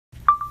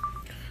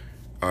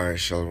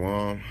Alright,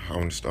 Shalom. I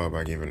want to start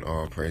by giving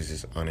all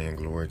praises, honor, and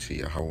glory to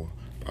Yahweh,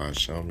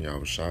 Ba'asham,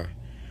 Yahushai.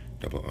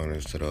 Double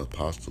honors to the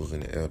apostles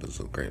and the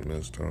elders of Great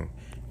Millstone.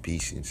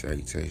 Peace and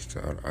salutations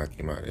to all the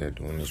Akim out there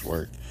doing this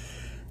work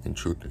in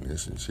truth and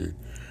sincerity.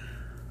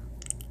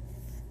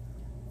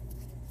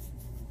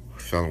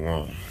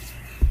 Shalom.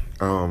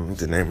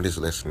 The name of this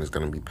lesson is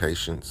going to be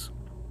patience.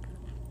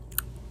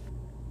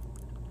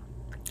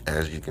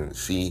 As you can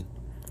see,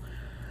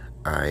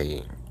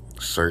 I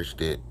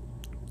searched it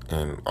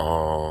in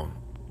all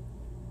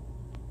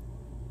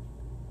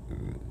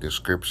the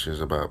scriptures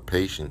about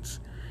patience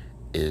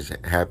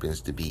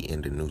happens to be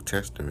in the New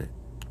Testament.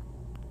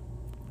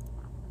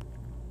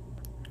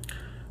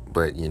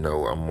 But, I'm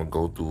going to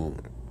go through,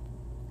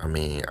 I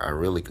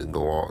really could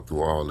go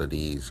through all of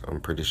these.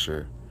 I'm pretty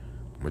sure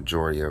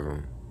majority of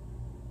them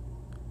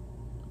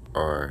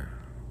are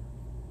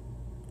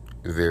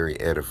very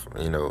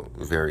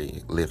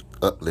very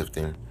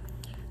uplifting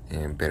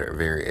and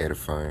very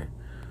edifying.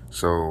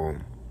 So,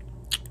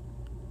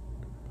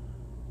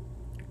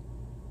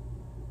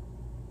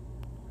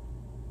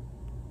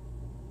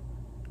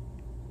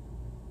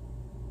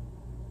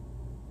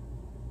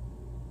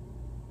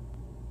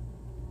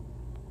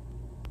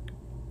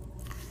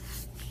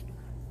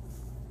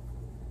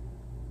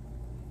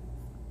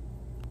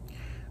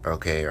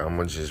 okay, I'm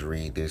going to just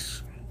read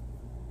this.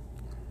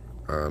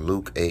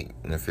 Luke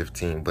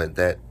 8:15. But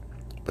that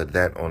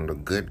on the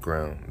good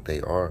ground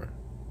they are.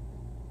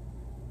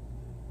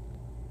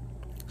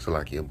 So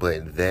but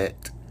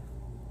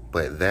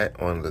that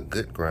on the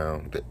good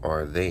ground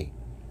are they,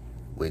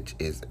 which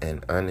is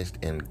an honest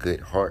and good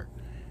heart,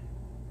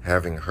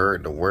 having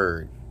heard the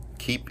word,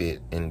 keep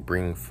it and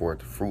bring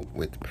forth fruit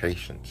with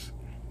patience.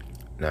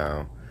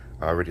 Now,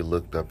 I already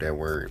looked up that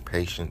word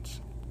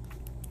patience.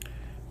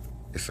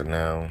 It's a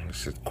noun.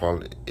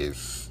 It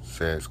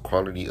says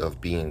quality of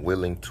being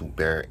willing to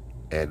bear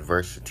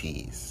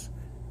adversities.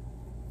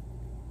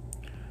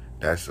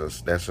 That's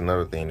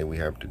another thing that we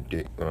have to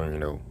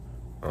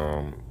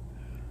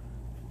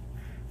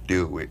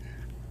deal with.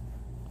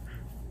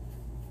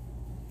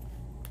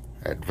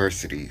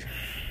 Adversity,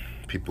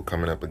 people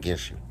coming up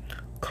against you.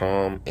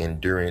 Calm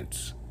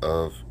endurance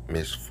of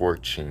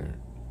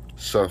misfortune,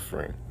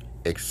 suffering,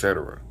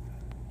 etc.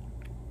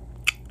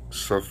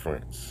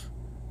 Sufferance,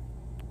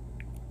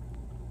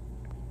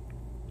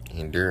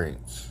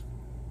 endurance,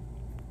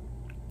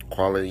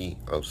 quality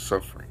of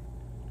suffering.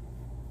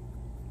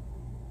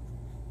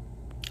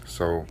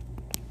 So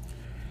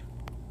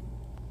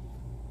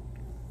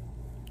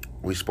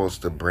we're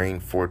supposed to bring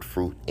forth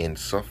fruit in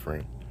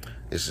suffering.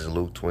 This is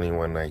Luke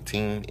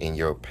 21:19. In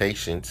your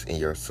patience, in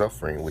your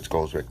suffering, which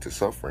goes back to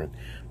suffering,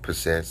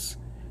 possess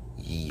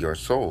ye your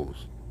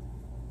souls.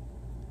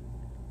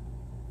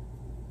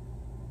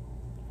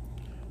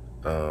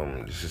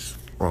 This is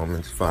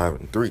Romans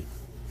 5:3.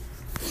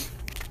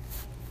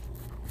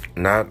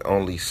 Not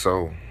only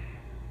so,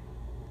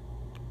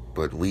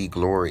 but we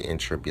glory in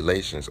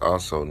tribulations,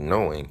 also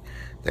knowing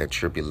that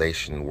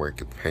tribulation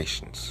worketh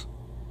patience.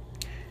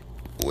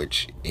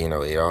 Which, it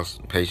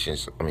also,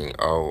 patience,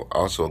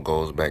 also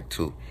goes back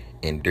to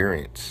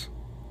endurance.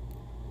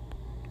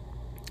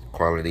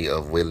 Quality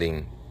of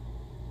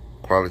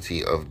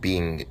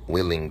being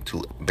willing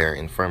to bear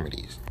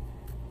infirmities.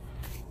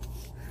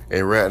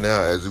 And right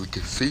now, as we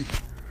can see,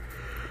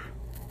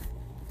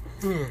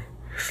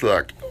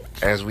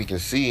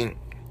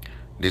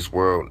 this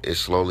world is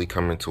slowly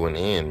coming to an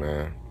end,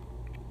 man.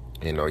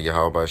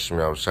 Yahweh Shem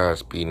Yahushai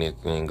speeding this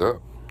thing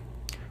up.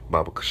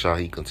 Baba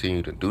Kashahi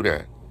continue to do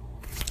that.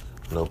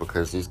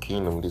 Because this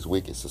kingdom, this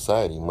wicked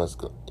society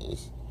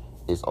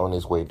is on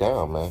its way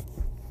down, man.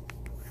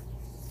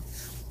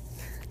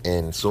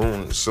 And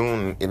soon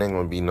it ain't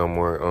gonna be no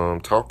more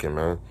talking,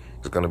 man.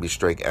 It's gonna be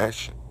straight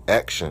action.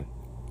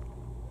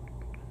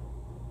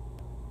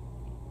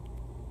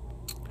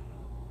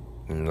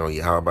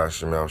 Yahweh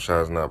Shem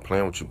Yahushai is not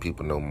playing with you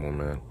people no more,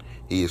 man.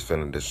 He is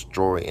finna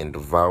destroy and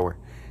devour.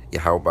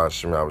 Yahweh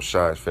Shem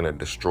Yahushai is finna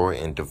destroy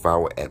and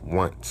devour at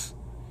once.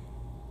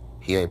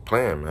 He ain't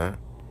playing, man.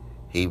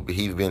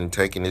 He's been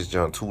taking this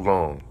junk too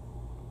long.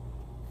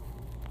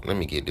 Let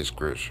me get this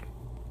scripture.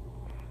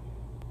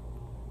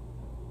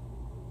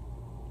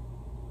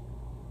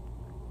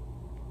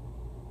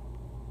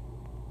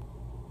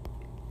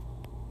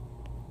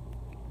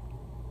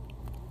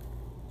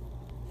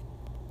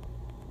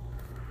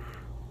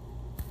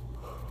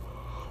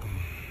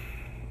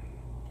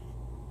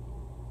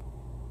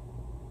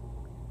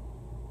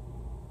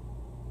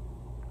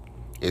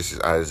 This is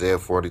Isaiah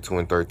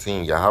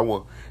 42:13.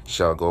 Yahweh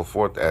shall go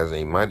forth as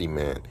a mighty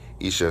man.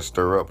 He shall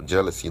stir up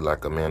jealousy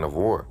like a man of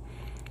war.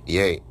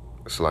 Yea,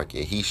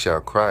 he shall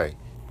cry.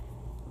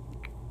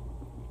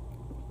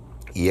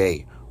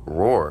 Yea,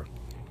 roar.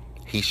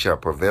 He shall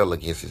prevail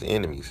against his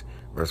enemies.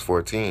 Verse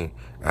 14.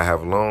 I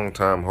have long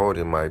time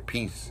holding my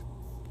peace.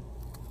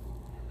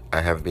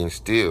 I have been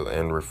still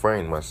and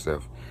refrained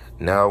myself.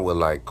 Now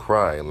will I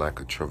cry like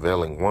a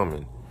travailing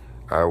woman.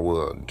 I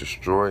will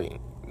destroy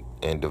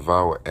and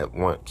devour at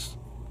once.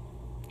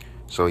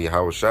 So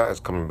Yahushua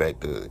is coming back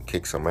to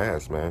kick some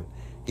ass, man.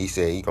 He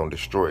said he gonna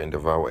destroy and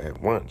devour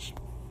at once.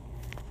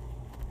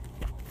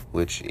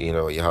 Which,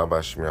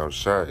 Yahweh Shem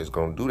Shah is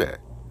gonna do that.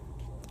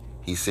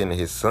 He's sending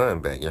his son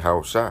back,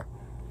 Yahweh Shah.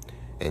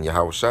 And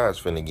Yahweh Shah is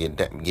finna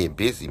get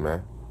busy,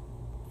 man.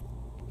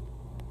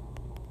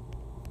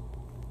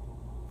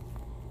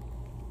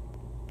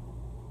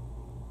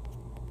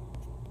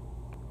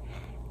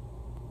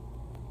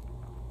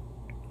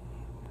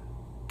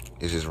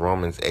 This is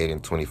Romans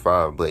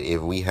 8:25. But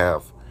if we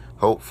have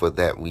hope for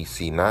that we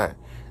see not,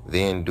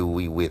 then do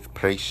we with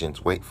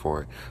patience wait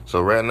for it.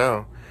 So right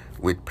now,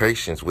 with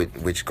patience,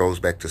 which goes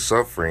back to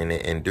suffering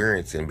and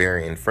endurance and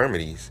bearing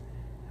infirmities,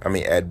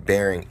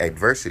 bearing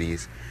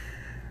adversities,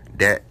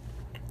 that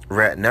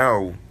right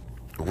now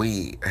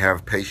we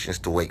have patience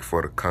to wait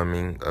for the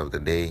coming of the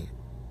day,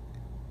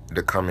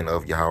 the coming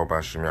of Yahweh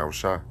B'Shem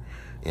Yahushua.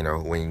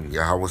 When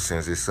Yahweh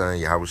sends his son,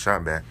 Yahweh Shah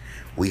back,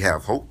 we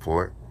have hope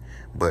for it,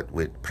 but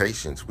with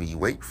patience we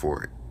wait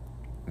for it,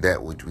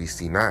 that which we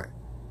see not,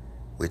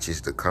 which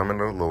is the coming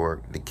of the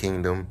Lord, the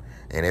kingdom,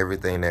 and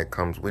everything that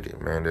comes with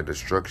it, man. The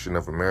destruction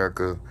of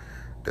America,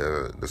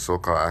 the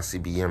so-called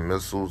ICBM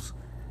missiles,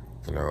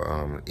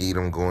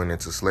 Edom going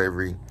into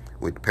slavery.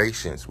 With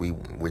patience,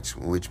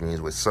 which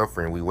means with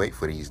suffering, we wait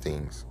for these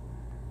things.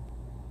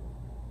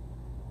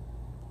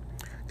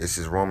 This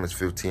is Romans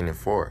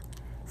 15:4.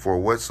 For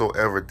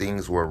whatsoever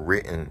things were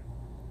written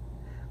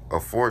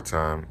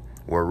aforetime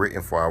were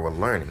written for our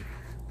learning,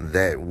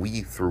 that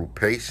we through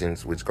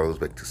patience, which goes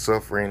back to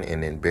suffering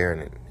and then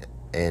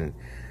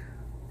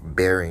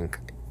bearing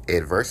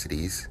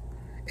adversities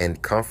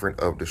and comfort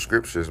of the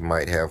scriptures,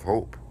 might have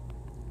hope.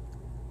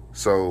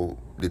 So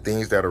the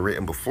things that are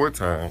written before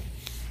time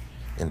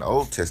in the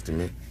Old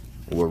Testament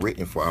were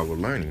written for our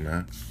learning,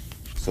 man.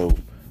 So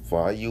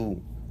for all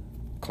you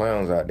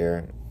clowns out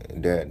there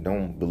that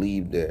don't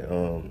believe that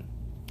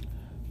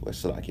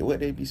what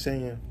they be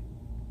saying,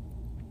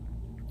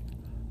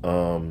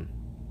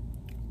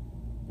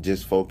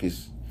 just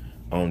focus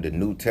on the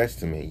New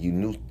Testament.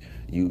 You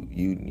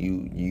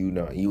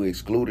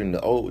excluding the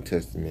Old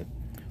Testament.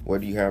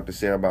 What do you have to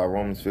say about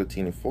Romans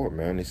 15:4,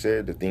 man? It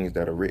said the things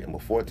that are written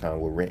before time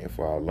were written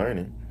for our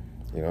learning,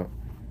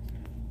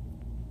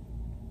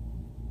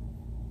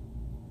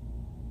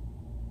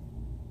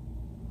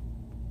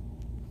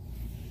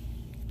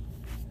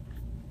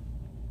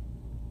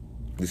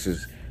 This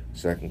is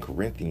 2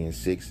 Corinthians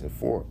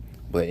 6:4.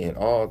 But in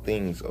all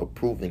things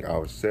approving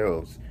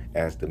ourselves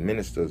as the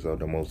ministers of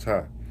the Most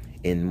High,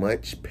 in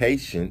much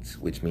patience,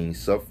 which means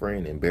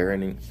suffering and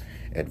bearing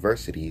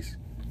adversities,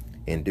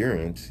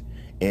 endurance,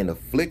 and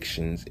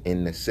afflictions,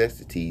 and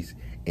necessities,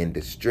 and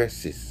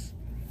distresses.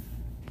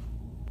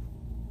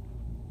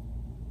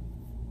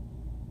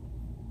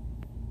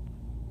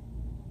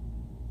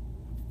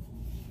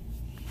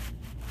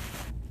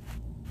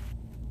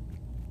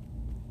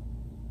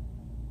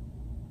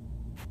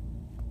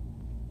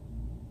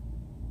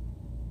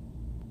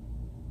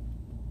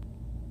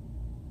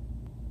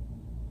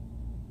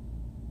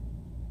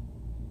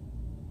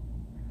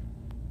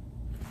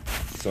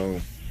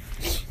 So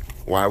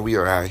while we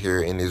are out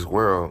here in this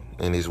world,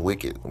 in this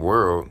wicked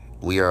world,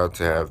 we are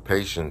to have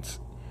patience,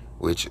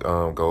 which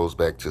goes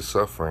back to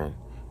suffering.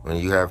 When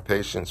you have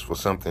patience for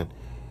something,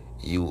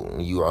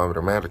 you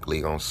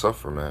automatically gonna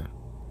suffer, man.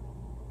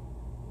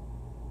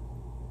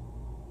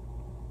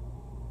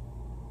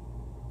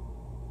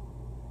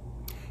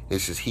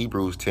 This is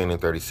Hebrews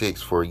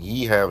 10:36. For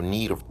ye have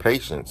need of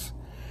patience,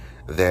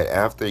 that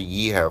after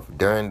ye have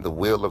done the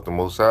will of the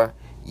Most High,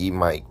 ye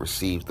might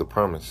receive the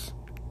promise.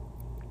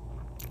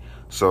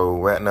 So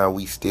right now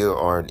we still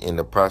are in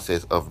the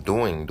process of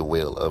doing the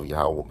will of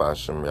Yahweh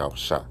B'Shem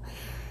Yahushua.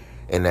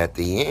 And at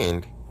the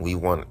end, we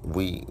want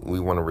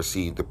to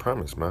receive the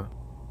promise, man.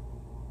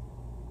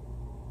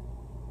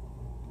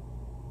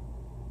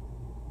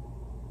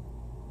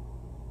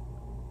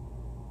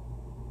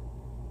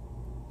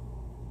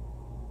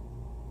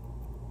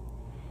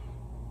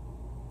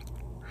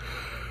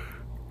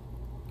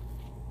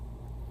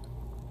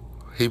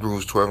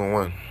 Hebrews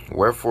 12:1.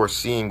 Wherefore,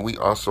 seeing we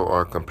also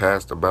are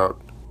compassed about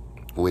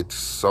with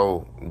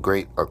so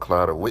great a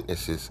cloud of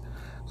witnesses,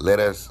 let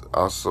us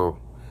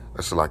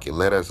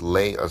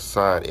lay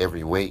aside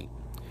every weight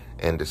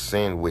and the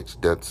sin which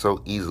doth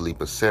so easily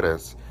beset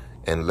us,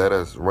 and let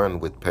us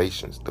run with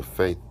patience the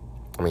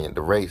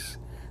race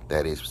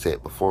that is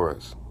set before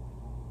us.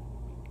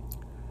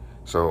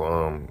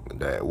 So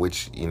that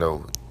which it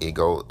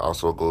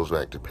also goes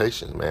back to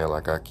patience, man.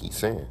 Like I keep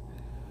saying,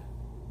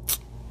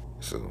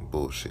 some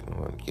bullshit.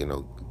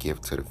 Give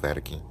to the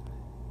Vatican.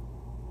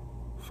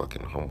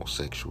 Fucking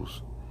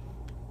homosexuals.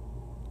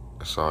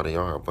 That's all they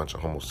are, a bunch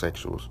of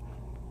homosexuals.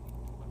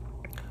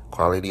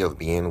 Quality of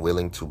being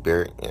willing to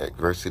bear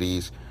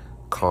adversities,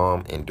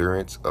 calm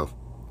endurance of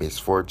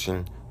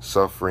misfortune,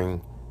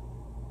 suffering,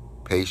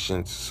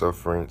 patience,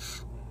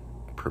 sufferance,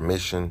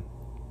 permission.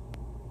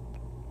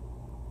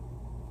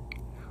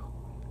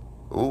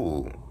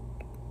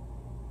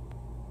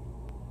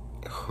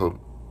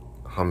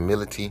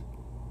 Humility,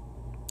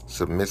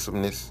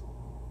 submissiveness,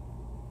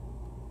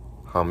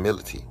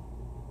 humility.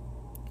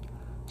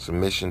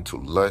 submission to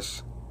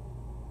lust,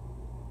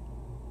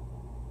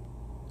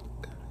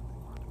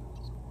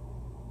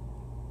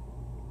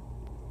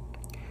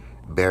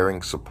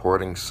 bearing,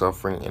 supporting,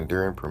 suffering,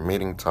 enduring,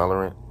 permitting,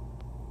 tolerant,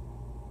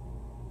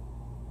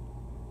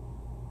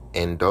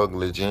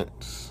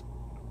 indulgence,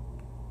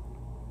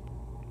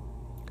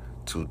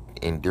 to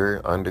endure,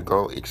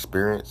 undergo,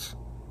 experience,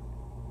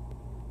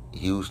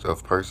 used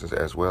of persons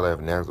as well as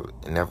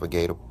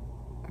navigatable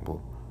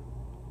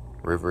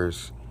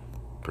rivers,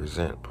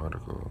 present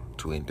particle,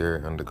 to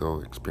endure,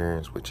 undergo,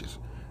 experience, which is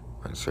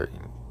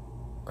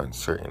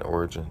uncertain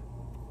origin.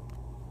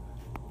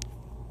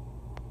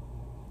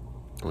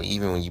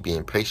 Even when you be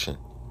impatient,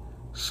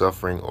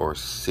 suffering, or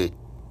sick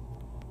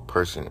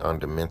person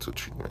under mental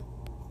treatment.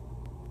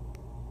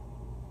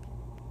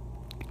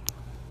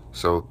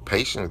 So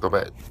patience, go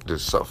back to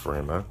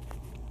suffering, man.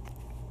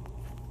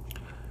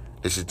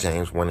 This is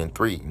James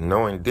 1:3.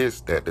 Knowing this,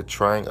 that the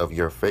trying of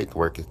your faith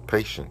worketh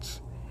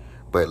patience.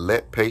 But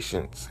let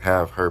patience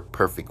have her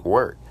perfect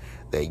work,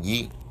 that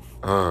ye,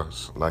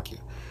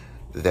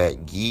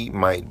 that ye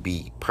might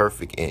be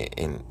perfect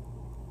and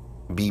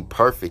be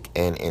perfect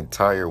and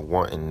entire,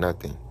 wanting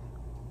nothing.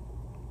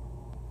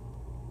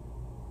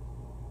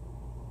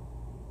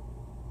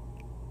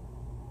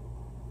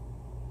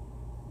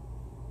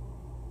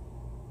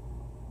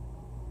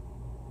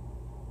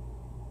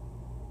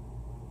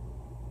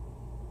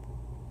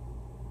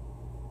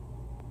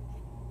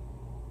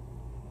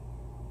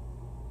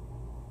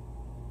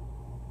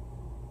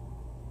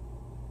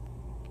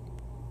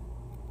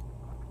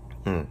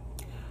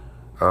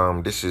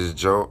 This is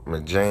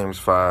James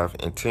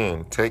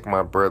 5:10. Take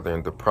my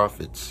brethren, the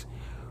prophets,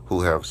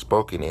 who have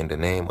spoken in the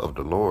name of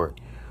the Lord,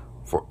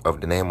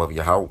 of the name of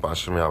Yahweh,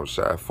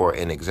 for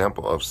an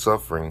example of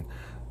suffering,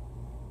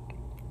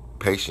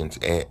 patience,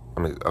 and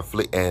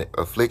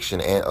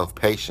affliction, and of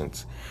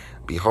patience.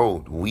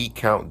 Behold, we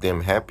count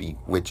them happy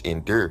which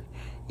endure.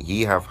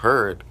 Ye have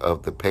heard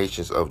of the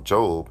patience of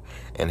Job,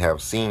 and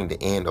have seen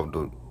the end of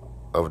the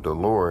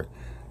Lord,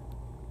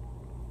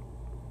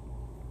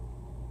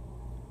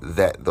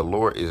 that the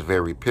Lord is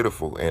very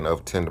pitiful and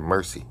of tender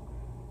mercy.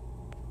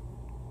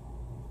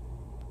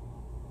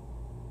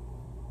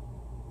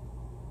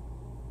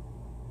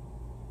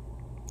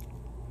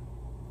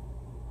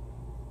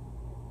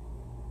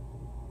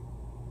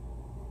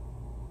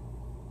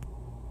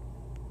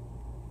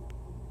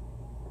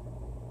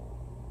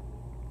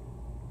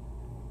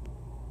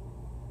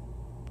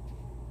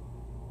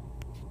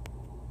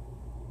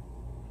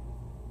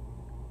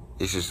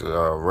 This is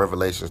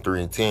Revelations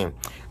 3:10.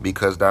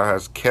 Because thou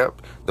hast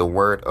kept the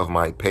word of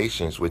my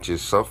patience, which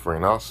is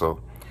suffering also.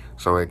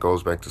 So it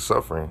goes back to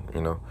suffering,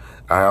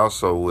 I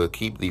also will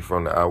keep thee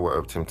from the hour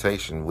of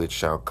temptation, which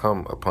shall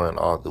come upon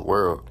all the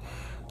world,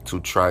 to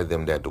try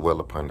them that dwell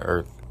upon the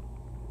earth.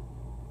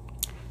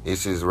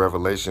 This is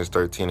Revelations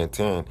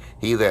 13:10.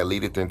 He that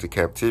leadeth into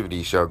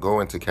captivity shall go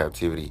into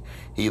captivity.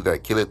 He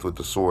that killeth with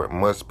the sword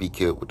must be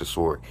killed with the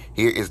sword.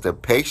 Here is the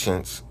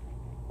patience,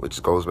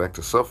 which goes back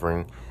to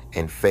suffering,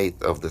 and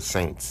faith of the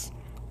saints.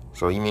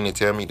 So you mean to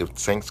tell me the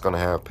saints going to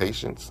have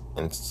patience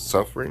and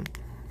suffering?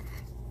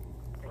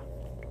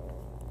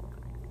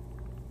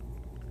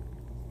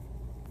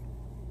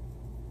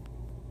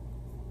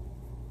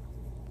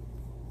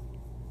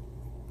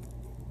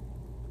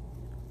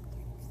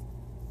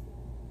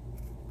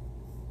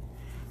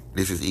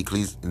 This is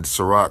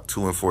Sirach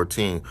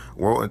 2:14.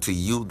 Woe unto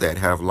you that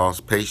have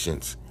lost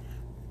patience,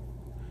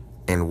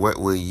 and what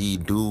will ye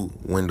do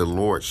when the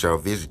Lord shall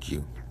visit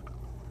you?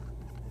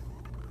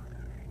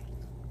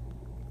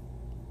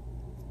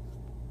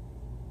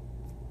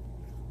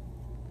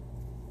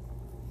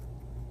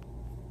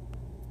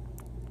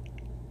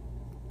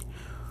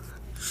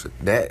 So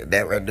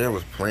that right there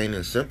was plain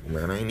and simple,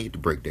 man. I ain't need to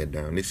break that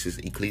down. This is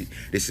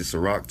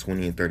Sirach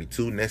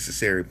 20:32.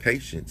 Necessary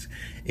patience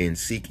in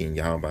seeking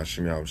Yahweh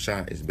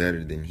Shah is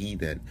better than he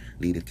that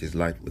leadeth his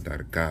life without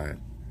a God.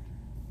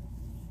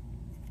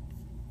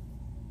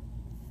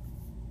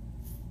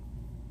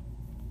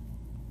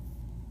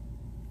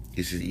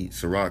 This is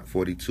Sirach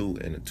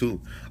 42:2.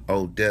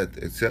 O death,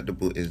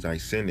 acceptable is thy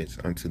sentence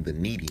unto the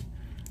needy,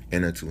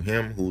 and unto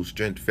him whose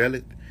strength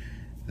faileth,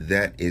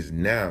 that is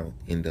now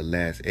in the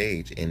last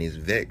age, and is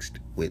vexed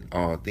with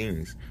all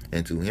things,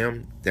 and to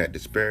him that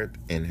despaireth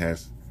and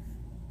hath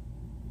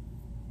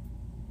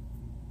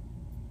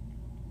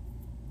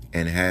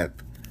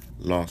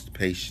lost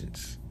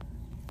patience.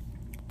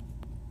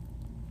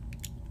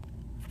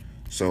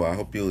 So I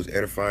hope you was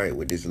edified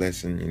with this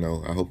lesson.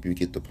 I hope you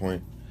get the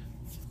point.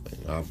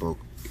 I broke,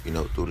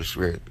 through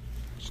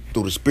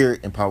the spirit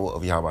and power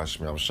of Yahweh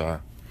Shah.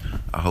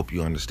 I hope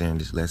you understand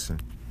this lesson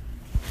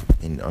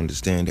and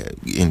understand that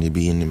in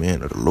being the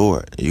man of the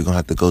Lord, you're gonna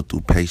have to go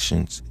through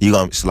patience.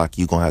 It's like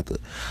you're gonna have to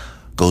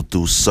go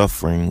through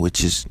suffering,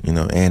 which is,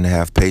 and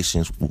have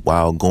patience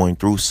while going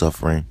through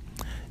suffering,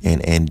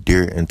 and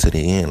endure unto the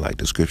end, like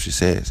the scripture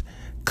says,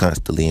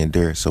 constantly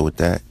endure. So with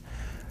that,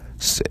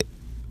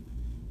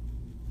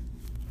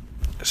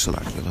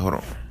 hold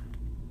on.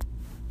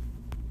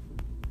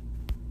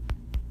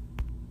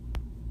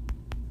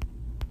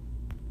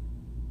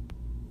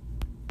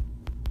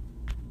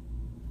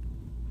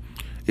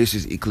 This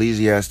is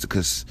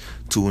Ecclesiasticus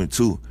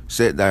 2:2.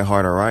 Set thy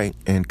heart aright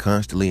and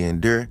constantly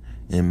endure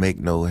and make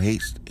no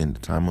haste in the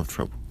time of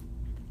trouble.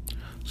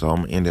 So I'm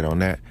going to end it on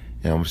that,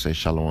 and I'm going to say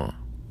shalom.